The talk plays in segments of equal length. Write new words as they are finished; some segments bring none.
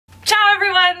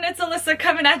everyone, it's Alyssa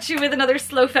coming at you with another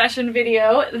slow fashion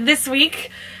video. This week,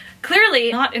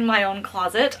 clearly not in my own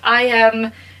closet. I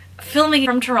am filming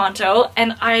from Toronto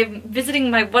and I'm visiting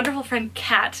my wonderful friend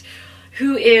Kat,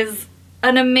 who is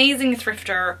an amazing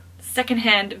thrifter,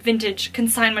 secondhand, vintage,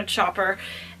 consignment shopper,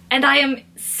 and I am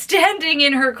standing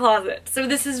in her closet. So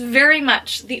this is very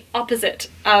much the opposite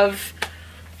of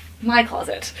my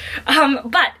closet.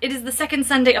 But it is the second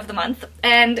Sunday of the month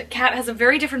and Kat has a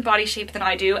very different body shape than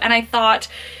I do, and I thought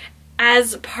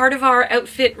as part of our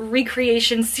outfit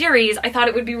recreation series, I thought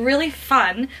it would be really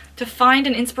fun to find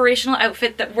an inspirational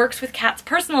outfit that works with Kat's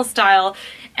personal style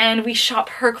and we shop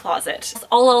her closet.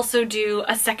 I'll also do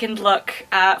a second look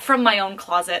from my own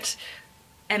closet,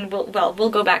 and we'll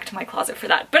go back to my closet for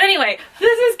that. But anyway,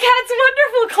 this is Kat's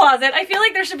wonderful closet. I feel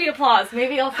like there should be applause.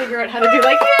 Maybe I'll figure out how to do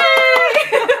like,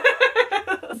 yay!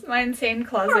 It's my insane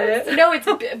closet. No,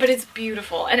 but it's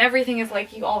beautiful. And everything is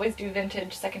like, you always do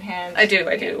vintage, secondhand. I do.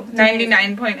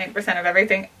 99.9% of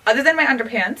everything, other than my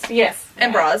underpants. Yes.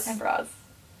 And bras. And bras.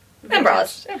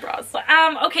 Vintage. And bras.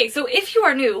 Okay, so if you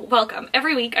are new, welcome.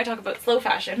 Every week I talk about slow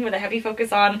fashion with a heavy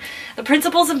focus on the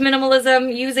principles of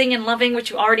minimalism, using and loving what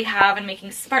you already have, and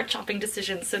making smart shopping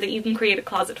decisions so that you can create a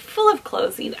closet full of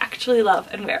clothes that you actually love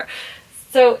and wear.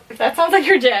 So if that sounds like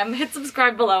your jam, hit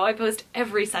subscribe below. I post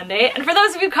every Sunday. And for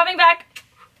those of you coming back,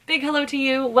 big hello to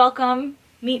you. Welcome.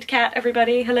 Meet Kat,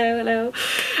 everybody. Hello, hello.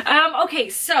 Okay,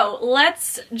 so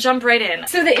let's jump right in.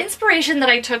 So the inspiration that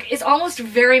I took is almost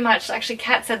very much, actually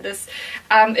Kat said this,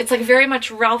 it's like very much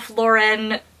Ralph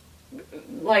Lauren,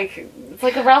 it's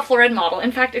like a Ralph Lauren model.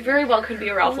 In fact, it very well could be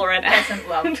a Ralph Lauren. I doesn't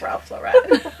love Ralph Lauren.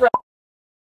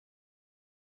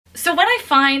 So when I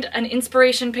find an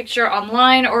inspiration picture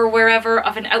online or wherever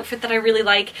of an outfit that I really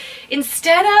like,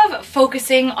 instead of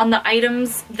focusing on the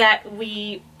items that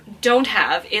we don't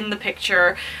have in the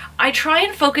picture, I try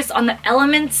and focus on the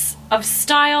elements of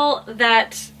style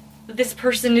that this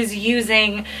person is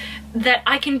using that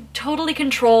I can totally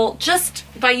control just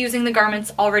by using the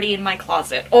garments already in my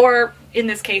closet, or in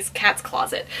this case, Kat's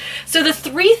closet. So the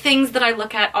three things that I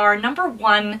look at are, number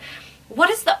one, what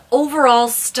is the overall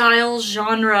style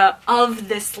genre of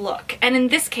this look? And in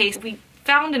this case, we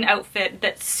found an outfit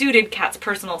that suited Kat's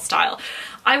personal style.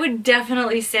 I would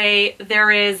definitely say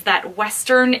there is that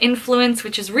Western influence,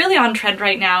 which is really on trend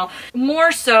right now.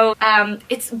 More so,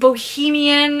 it's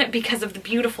bohemian because of the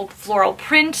beautiful floral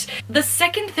print. The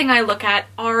second thing I look at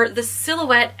are the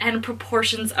silhouette and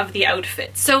proportions of the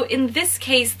outfit. So in this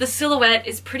case, the silhouette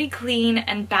is pretty clean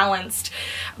and balanced,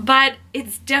 but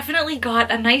it's definitely got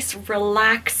a nice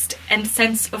relaxed and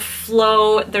sense of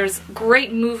flow. There's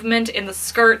great movement in the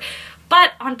skirt,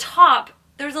 but on top,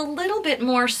 there's a little bit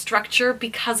more structure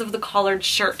because of the collared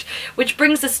shirt, which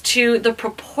brings us to the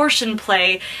proportion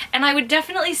play, and I would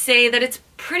definitely say that it's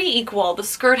pretty equal. The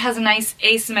skirt has a nice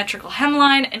asymmetrical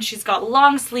hemline, and she's got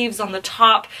long sleeves on the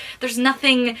top. There's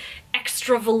nothing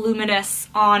extra voluminous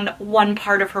on one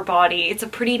part of her body. It's a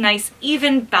pretty nice,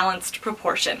 even, balanced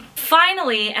proportion.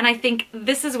 Finally, and I think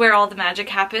this is where all the magic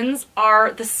happens,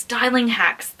 are the styling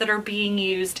hacks that are being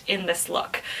used in this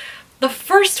look. The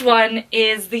first one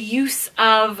is the use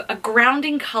of a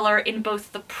grounding color in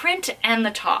both the print and the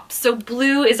top. So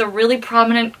blue is a really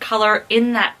prominent color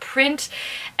in that print,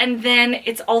 and then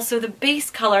it's also the base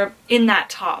color in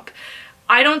that top.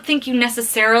 I don't think you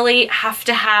necessarily have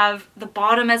to have the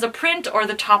bottom as a print or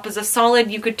the top as a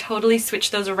solid. You could totally switch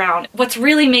those around. What's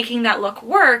really making that look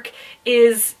work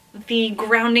is the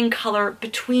grounding color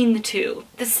between the two.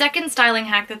 The second styling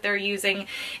hack that they're using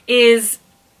is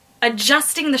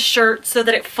adjusting the shirt so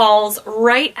that it falls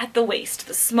right at the waist,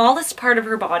 the smallest part of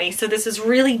her body. So this is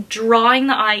really drawing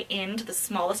the eye into the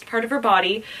smallest part of her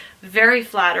body, very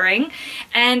flattering.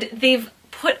 And they've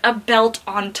put a belt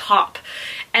on top.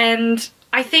 And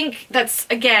I think that's,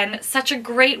 again, such a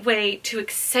great way to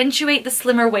accentuate the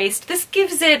slimmer waist. This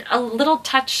gives it a little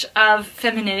touch of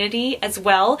femininity as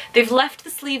well. They've left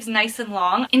the sleeves nice and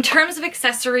long. In terms of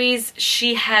accessories,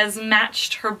 she has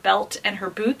matched her belt and her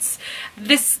boots.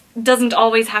 This doesn't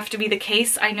always have to be the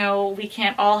case. I know we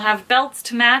can't all have belts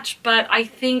to match, but I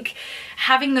think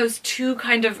having those two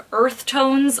kind of earth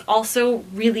tones also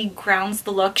really grounds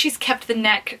the look. She's kept the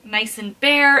neck nice and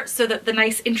bare so that the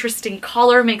nice interesting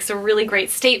collar makes a really great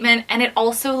statement, and it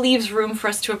also leaves room for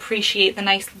us to appreciate the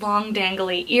nice long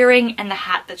dangly earring and the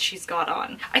hat that she's got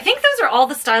on. I think those are all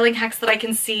the styling hacks that I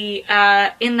can see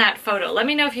in that photo. Let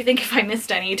me know if you think if I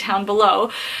missed any down below.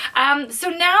 So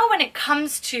now when it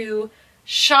comes to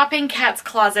shopping Kat's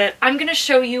closet, I'm gonna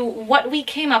show you what we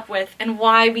came up with and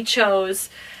why we chose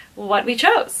what we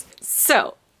chose.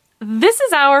 So this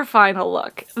is our final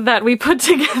look that we put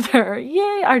together.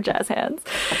 Yay, our jazz hands.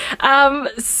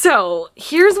 So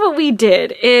here's what we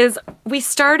did is we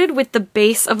started with the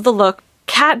base of the look.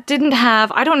 Kat didn't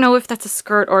have, I don't know if that's a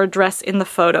skirt or a dress in the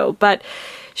photo, but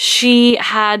she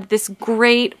had this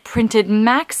great printed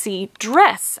maxi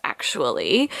dress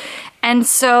actually. And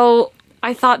so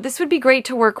I thought this would be great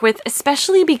to work with,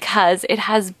 especially because it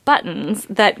has buttons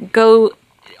that go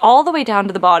all the way down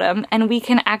to the bottom, and we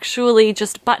can actually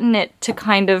just button it to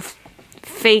kind of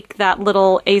fake that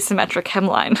little asymmetric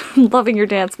hemline. Loving your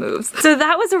dance moves. So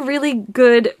that was a really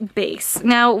good base.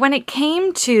 Now, when it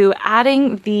came to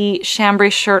adding the chambray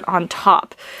shirt on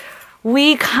top,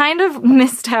 we kind of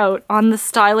missed out on the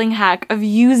styling hack of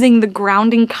using the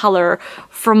grounding color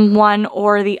from one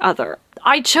or the other.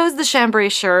 I chose the chambray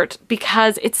shirt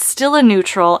because it's still a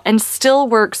neutral and still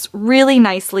works really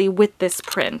nicely with this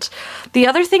print. The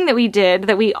other thing that we did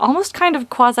that we almost kind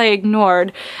of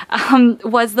quasi-ignored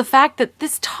was the fact that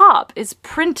this top is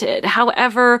printed.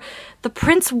 However, the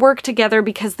prints work together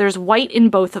because there's white in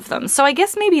both of them. So I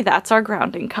guess maybe that's our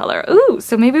grounding color. Ooh,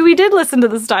 so maybe we did listen to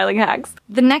the styling hacks.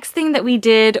 The next thing that we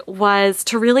did was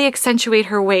to really accentuate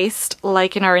her waist,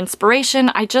 like in our inspiration,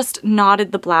 I just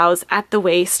knotted the blouse at the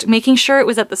waist, making sure it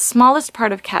was at the smallest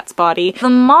part of Kat's body. The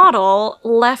model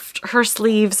left her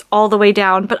sleeves all the way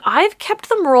down, but I've kept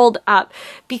them rolled up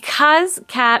because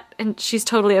Kat, and she's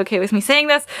totally okay with me saying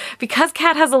this, because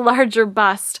Kat has a larger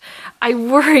bust, I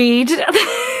worried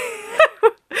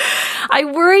I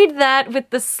worried that with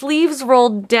the sleeves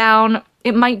rolled down,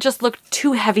 it might just look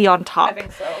too heavy on top. I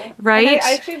think so. Right?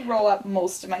 I actually roll up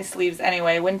most of my sleeves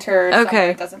anyway. Winter, summer,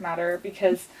 it doesn't matter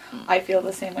because I feel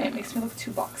the same way. It makes me look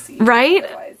too boxy. Right?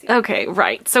 Yeah. Okay,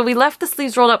 right. So we left the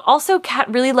sleeves rolled up. Also, Kat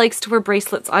really likes to wear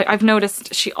bracelets. I've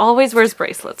noticed she always wears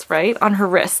bracelets, right? On her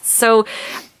wrists. So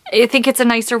I think it's a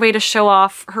nicer way to show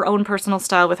off her own personal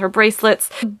style with her bracelets.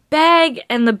 The bag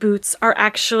and the boots are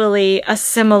actually a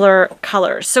similar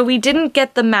color. So we didn't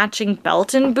get the matching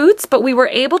belt and boots, but we were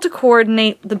able to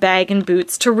coordinate the bag and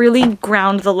boots to really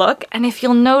ground the look. And if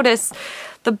you'll notice,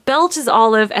 the belt is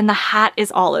olive and the hat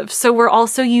is olive. So we're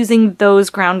also using those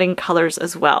grounding colors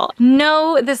as well.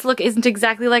 No, this look isn't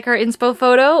exactly like our inspo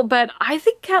photo, but I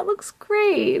think Kat looks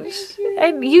great.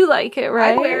 And you like it,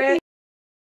 right? I'd wear it.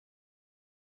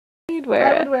 You'd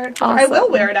wear it. I would wear it. Awesome. I will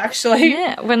wear it actually.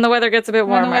 Yeah, when the weather gets a bit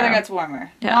warmer. When the weather gets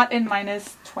warmer. Yeah. Not in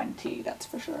minus 20, that's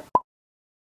for sure.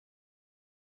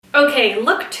 Okay,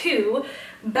 look 2,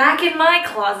 back in my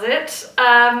closet,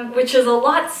 which is a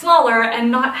lot smaller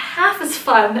and not half as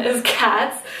fun as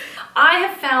Kat's. I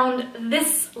have found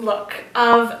this look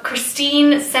of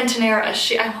Christine Centenera.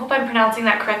 I hope I'm pronouncing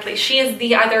that correctly. She is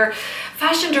the either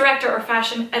fashion director or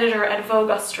fashion editor at Vogue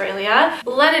Australia.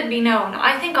 Let it be known,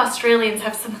 I think Australians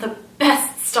have some of the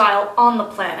best style on the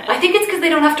planet. I think it's because they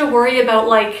don't have to worry about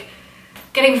like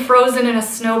getting frozen in a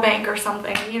snowbank or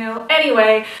something, you know?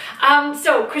 Anyway,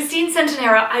 so Christine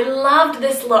Centenera, I loved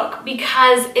this look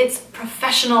because it's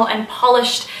professional and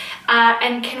polished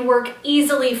and can work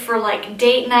easily for like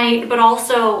date night, but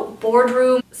also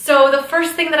boardroom. So the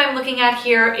first thing that I'm looking at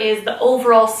here is the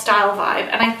overall style vibe,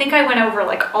 and I think I went over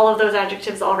like all of those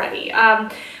adjectives already.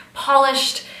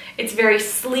 Polished, it's very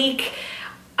sleek.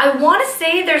 I want to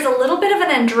say there's a little bit of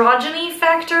an androgyny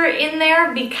factor in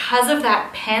there because of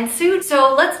that pantsuit.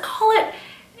 So let's call it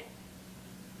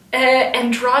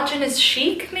androgynous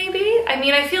chic, maybe? I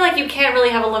mean, I feel like you can't really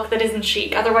have a look that isn't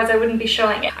chic, otherwise I wouldn't be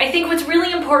showing it. I think what's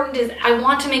really important is I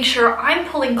want to make sure I'm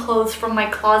pulling clothes from my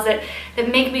closet that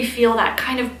make me feel that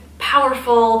kind of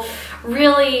powerful,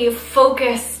 really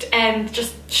focused, and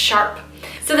just sharp.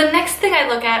 So the next thing I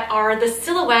look at are the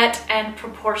silhouette and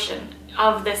proportion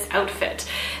of this outfit.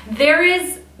 There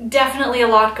is definitely a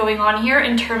lot going on here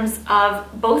in terms of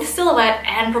both silhouette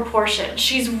and proportion.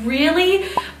 She's really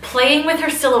playing with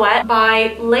her silhouette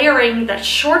by layering that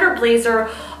shorter blazer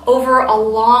over a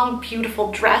long,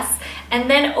 beautiful dress and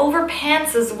then over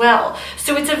pants as well.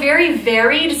 So it's a very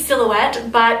varied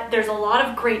silhouette, but there's a lot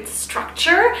of great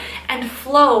structure and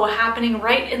flow happening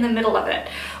right in the middle of it.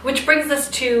 Which brings us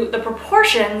to the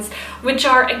proportions, which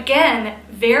are, again,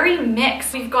 very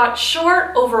mixed. We've got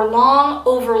short over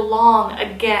long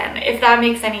again, if that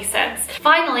makes any sense.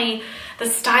 Finally, the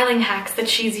styling hacks that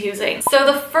she's using.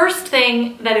 So the first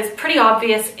thing that is pretty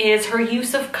obvious is her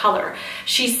use of color.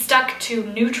 She's stuck to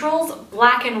neutrals,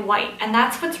 black and white, and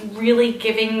that's what's really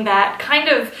giving that kind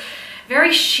of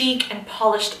very chic and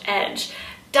polished edge.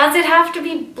 Does it have to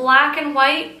be black and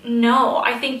white? No,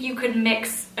 I think you could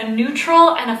mix a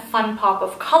neutral and a fun pop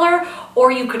of color,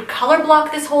 or you could color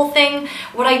block this whole thing.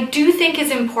 What I do think is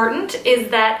important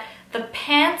is that the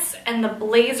pants and the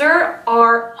blazer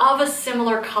are of a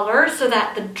similar color so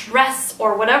that the dress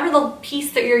or whatever the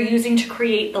piece that you're using to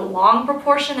create the long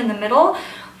proportion in the middle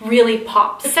really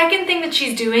pops. The second thing that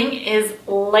she's doing is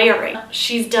layering.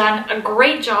 She's done a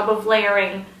great job of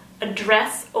layering a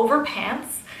dress over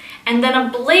pants and then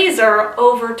a blazer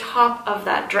over top of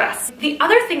that dress. The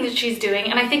other thing that she's doing,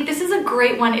 and I think this is a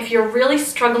great one if you're really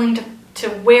struggling to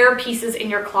wear pieces in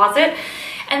your closet,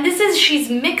 and this is she's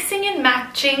mixing and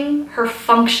matching her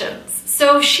functions.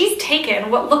 So she's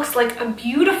taken what looks like a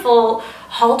beautiful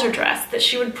halter dress that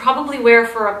she would probably wear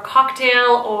for a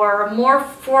cocktail or a more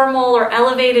formal or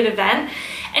elevated event,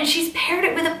 and she's paired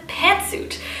it with a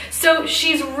pantsuit. So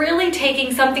she's really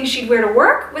taking something she'd wear to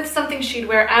work with something she'd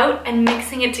wear out and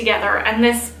mixing it together, and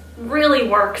this really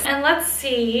works. And let's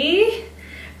see,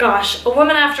 gosh, a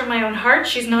woman after my own heart,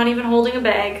 she's not even holding a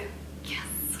bag. Yes.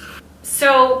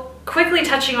 So quickly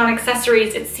touching on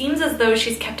accessories, it seems as though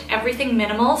she's kept everything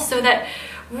minimal so that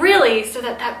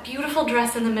that beautiful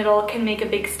dress in the middle can make a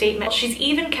big statement. She's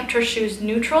even kept her shoes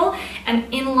neutral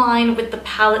and in line with the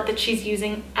palette that she's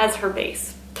using as her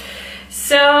base.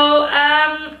 So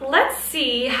let's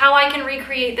see how I can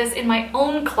recreate this in my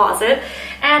own closet.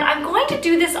 And I'm going to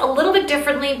do this a little bit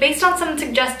differently based on some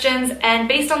suggestions and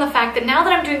based on the fact that now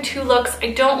that I'm doing 2 looks,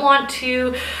 I don't want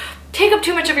to take up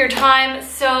too much of your time.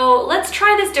 So let's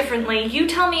try this differently. You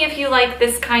tell me if you like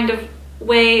this kind of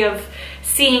way of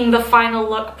seeing the final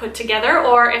look put together,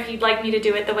 or if you'd like me to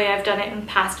do it the way I've done it in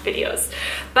past videos.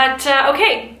 But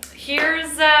okay,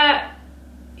 here's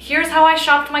how I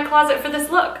shopped my closet for this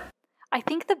look. I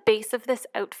think the base of this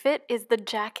outfit is the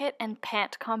jacket and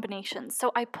pant combination.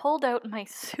 So I pulled out my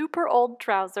super old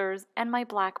trousers and my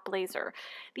black blazer.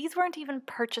 These weren't even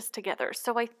purchased together.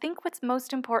 So I think what's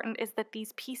most important is that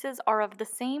these pieces are of the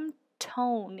same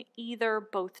tone, either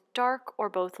both dark or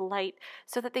both light,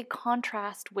 so that they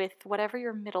contrast with whatever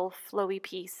your middle flowy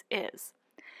piece is.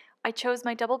 I chose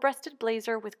my double-breasted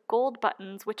blazer with gold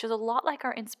buttons, which is a lot like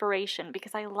our inspiration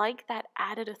because I like that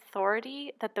added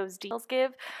authority that those details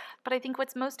give. But I think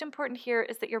what's most important here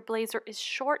is that your blazer is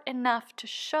short enough to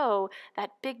show that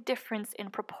big difference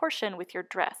in proportion with your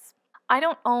dress. I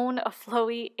don't own a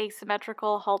flowy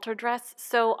asymmetrical halter dress,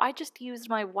 so I just used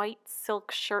my white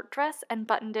silk shirt dress and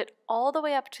buttoned it all the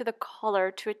way up to the collar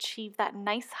to achieve that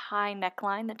nice high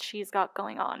neckline that she's got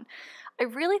going on. I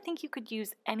really think you could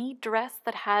use any dress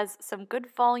that has some good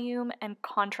volume and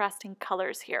contrasting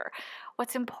colors here.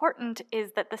 What's important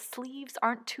is that the sleeves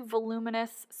aren't too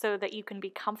voluminous so that you can be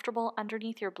comfortable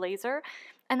underneath your blazer,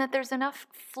 and that there's enough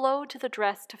flow to the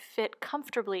dress to fit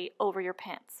comfortably over your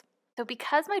pants. So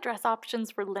because my dress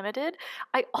options were limited,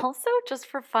 I also, just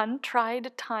for fun,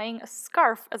 tried tying a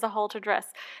scarf as a halter dress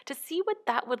to see what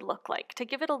that would look like, to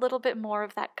give it a little bit more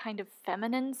of that kind of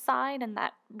feminine side and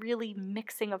that really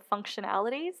mixing of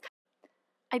functionalities.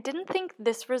 I didn't think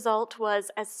this result was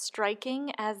as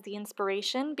striking as the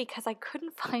inspiration because I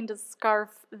couldn't find a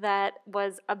scarf that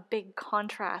was a big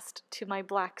contrast to my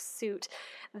black suit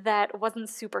that wasn't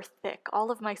super thick.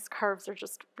 All of my scarves are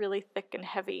just really thick and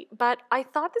heavy, but I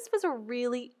thought this was a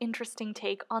really interesting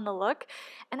take on the look.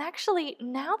 And actually,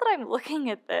 now that I'm looking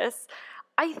at this,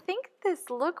 I think this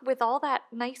look with all that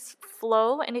nice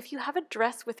flow, and if you have a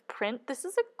dress with print, this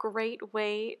is a great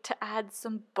way to add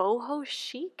some boho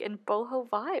chic and boho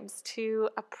vibes to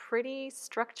a pretty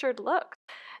structured look.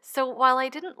 So while I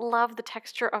didn't love the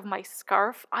texture of my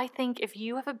scarf, I think if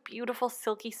you have a beautiful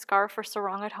silky scarf or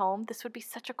sarong at home, this would be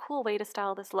such a cool way to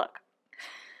style this look.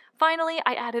 Finally,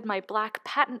 I added my black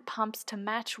patent pumps to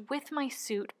match with my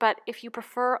suit, but if you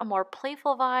prefer a more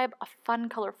playful vibe, a fun,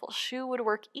 colorful shoe would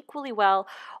work equally well,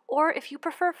 or if you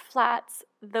prefer flats,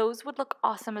 those would look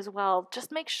awesome as well.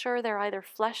 Just make sure they're either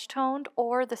flesh-toned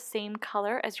or the same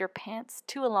color as your pants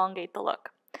to elongate the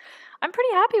look. I'm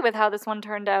pretty happy with how this one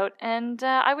turned out, and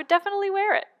I would definitely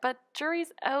wear it, but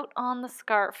jury's out on the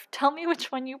scarf. Tell me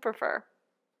which one you prefer.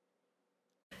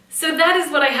 So that is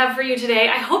what I have for you today.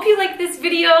 I hope you liked this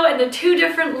video and the 2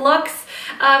 different looks.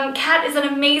 Kat is an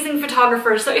amazing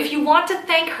photographer, so if you want to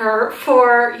thank her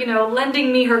for,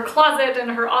 lending me her closet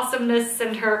and her awesomeness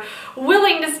and her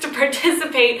willingness to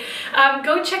participate,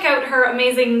 go check out her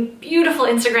amazing, beautiful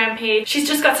Instagram page. She's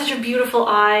just got such a beautiful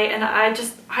eye, and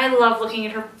I love looking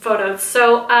at her photos.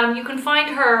 So you can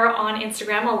find her on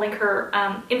Instagram. I'll link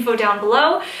her info down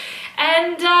below.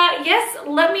 And yes,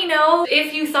 let me know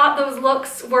if you thought those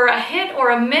looks were a hit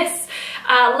or a miss.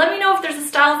 Let me know if there's a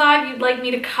style vibe you'd like me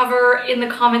to cover in the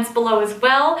comments below as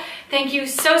well. Thank you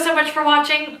so much for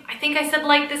watching. I think I said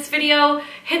like this video.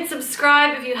 Hit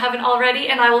subscribe if you haven't already,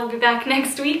 and I will be back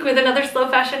next week with another slow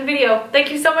fashion video.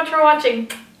 Thank you so much for watching.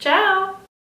 Ciao!